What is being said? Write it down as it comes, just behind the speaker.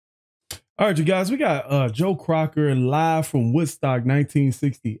All right, you guys, we got Joe Crocker live from Woodstock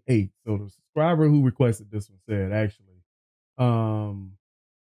 1968. So the subscriber who requested this one said actually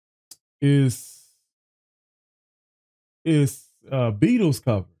is Beatles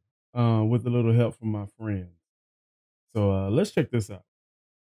cover with a little help from my friend. So let's check this out.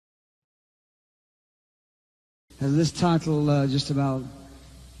 This title just about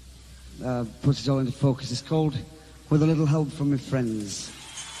puts it all into focus. It's called With a Little Help from My Friends.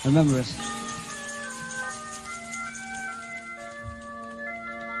 Remember it.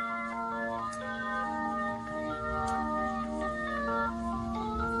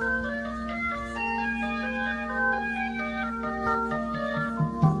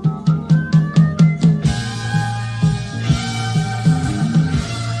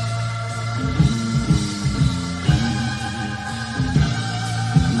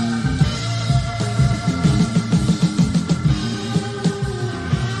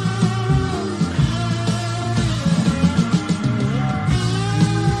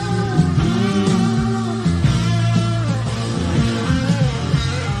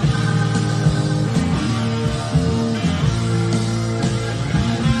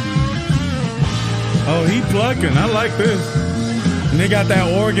 Oh, he plucking. I like this. And they got that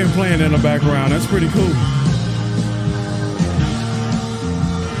organ playing in the background. That's pretty cool.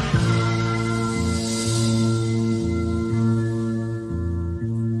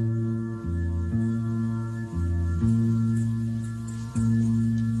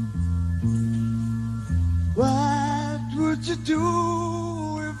 What would you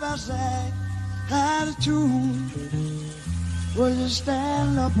do if I sang out of tune? Will you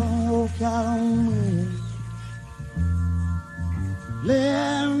stand up and walk out on me?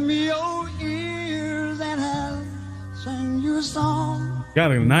 Lend me your ears and I'll sing you a song.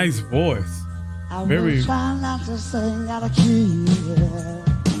 Got a nice voice. I will try not to sing out of key.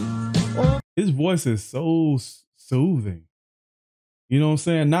 His voice is so soothing. You know what I'm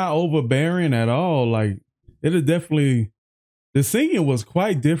saying? Not overbearing at all. Like, it is definitely, the singing was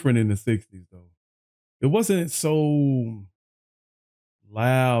quite different in the 60s though. It wasn't so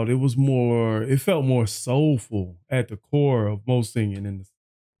loud. It was more, it felt more soulful at the core of most singing in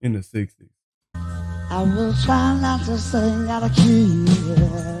the 60s. I will try not to sing out of key.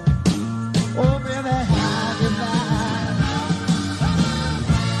 Oh, baby, how you back?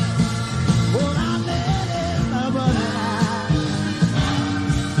 Well, I let it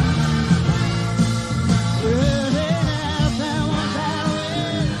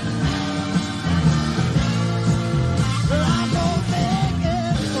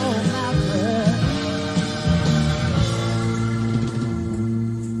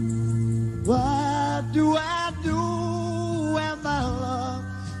but what do I do when my love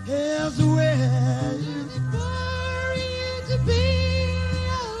is where you for you to be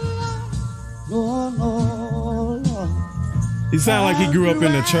alone? No, no, no. He sounded like he grew up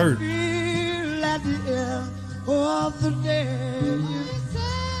in the church. At the end of the day, you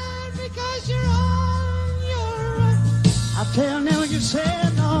said because you're on your own. I tell you you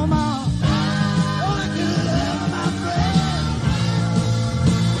said no more.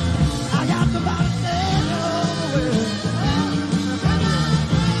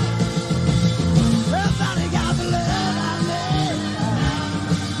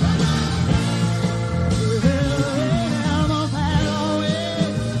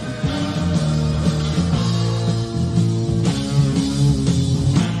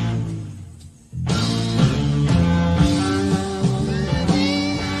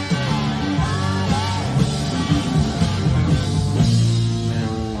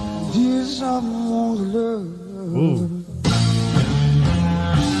 Ooh.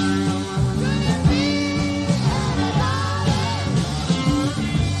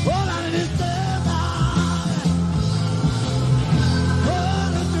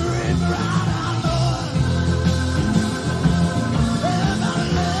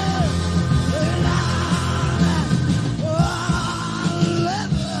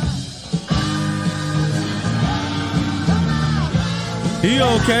 He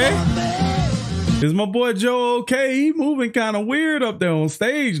okay? Is my boy Joe okay? He moving kind of weird up there on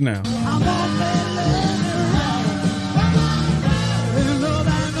stage now.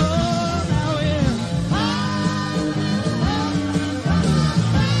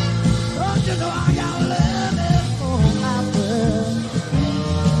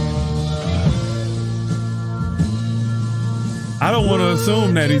 I don't want to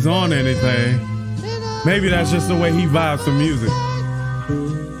assume that he's on anything. Maybe that's just the way he vibes to music.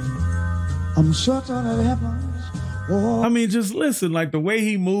 I'm certain it happens I mean, just listen, like the way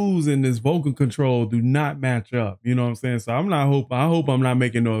he moves and his vocal control do not match up. You know what I'm saying? So I hope I'm not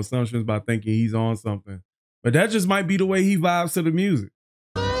making no assumptions by thinking he's on something. But that just might be the way he vibes to the music.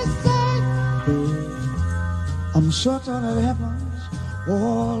 I'm certain it happens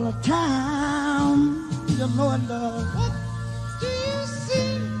all the time. You know it does. What do you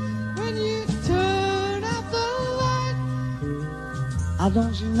see when you turn out the light? I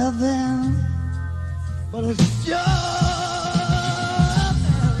don't see nothing, but it's just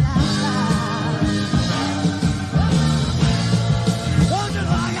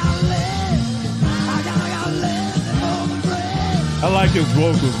I like his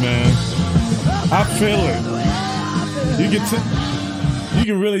vocals, man. I feel it. You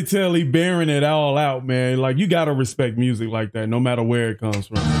can really tell he bearing it all out, man. Like, you gotta respect music like that, no matter where it comes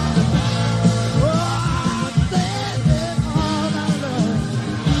from.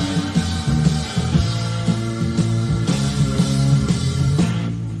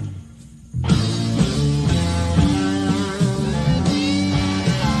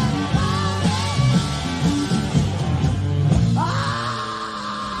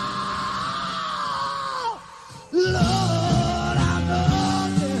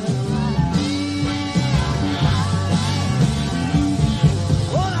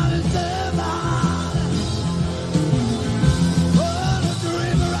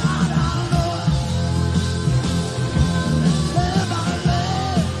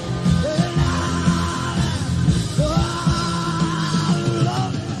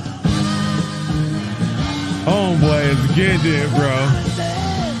 Homeboy is getting it, bro.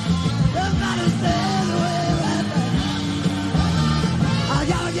 I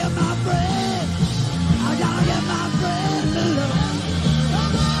gotta get my friend. I gotta get my friend to love.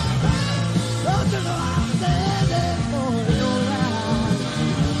 Don't you know I'm standing for your life?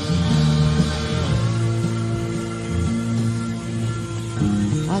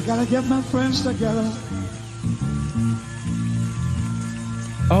 I gotta get my friends together.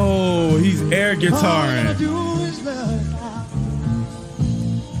 Oh, he's air guitaring.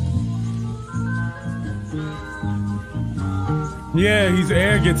 Yeah, he's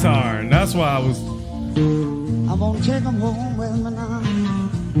air guitaring. That's why I was. I'm gonna take him home with me now.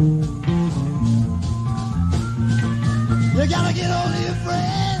 You gotta get hold of your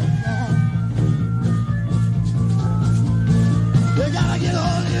friend. You gotta get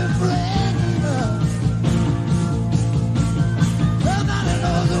hold of your friend. Nobody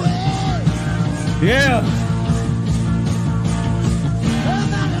knows the way. Yeah.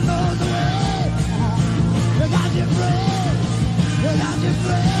 Nobody knows the way. You got your friend. You got your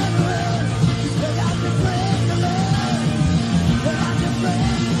friend. You got your friend to love. You got your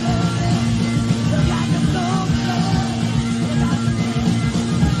friend to love. You got your soul to love.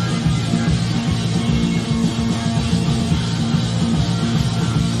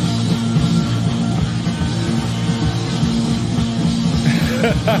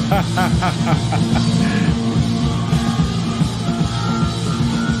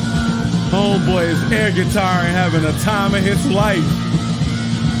 Homeboy is air guitar and having a time of his life.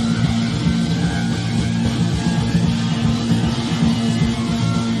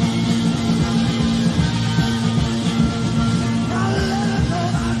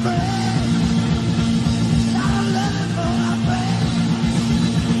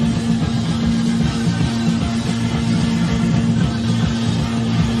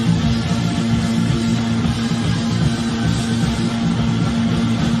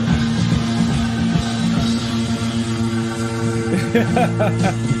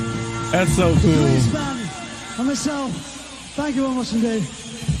 That's so cool. And myself, thank you very much indeed.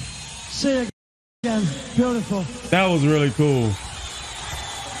 See you again. Beautiful. That was really cool.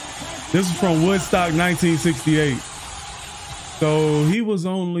 This is from Woodstock 1968. So he was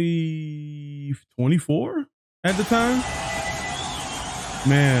only 24 at the time.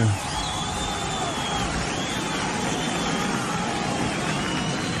 Man.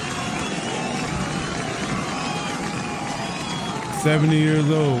 $70 years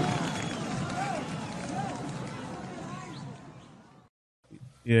old.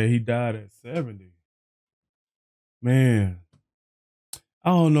 Yeah, he died at 70. Man. I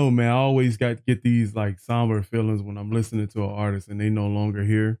don't know, man. I always get these like somber feelings when I'm listening to an artist and they no longer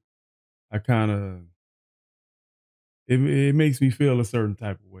here. I kind of, it makes me feel a certain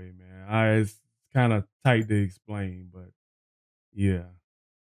type of way, man. It's kind of tight to explain, but yeah.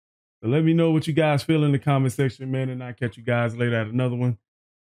 So let me know what you guys feel in the comment section, man, and I'll catch you guys later at another one.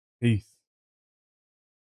 Peace.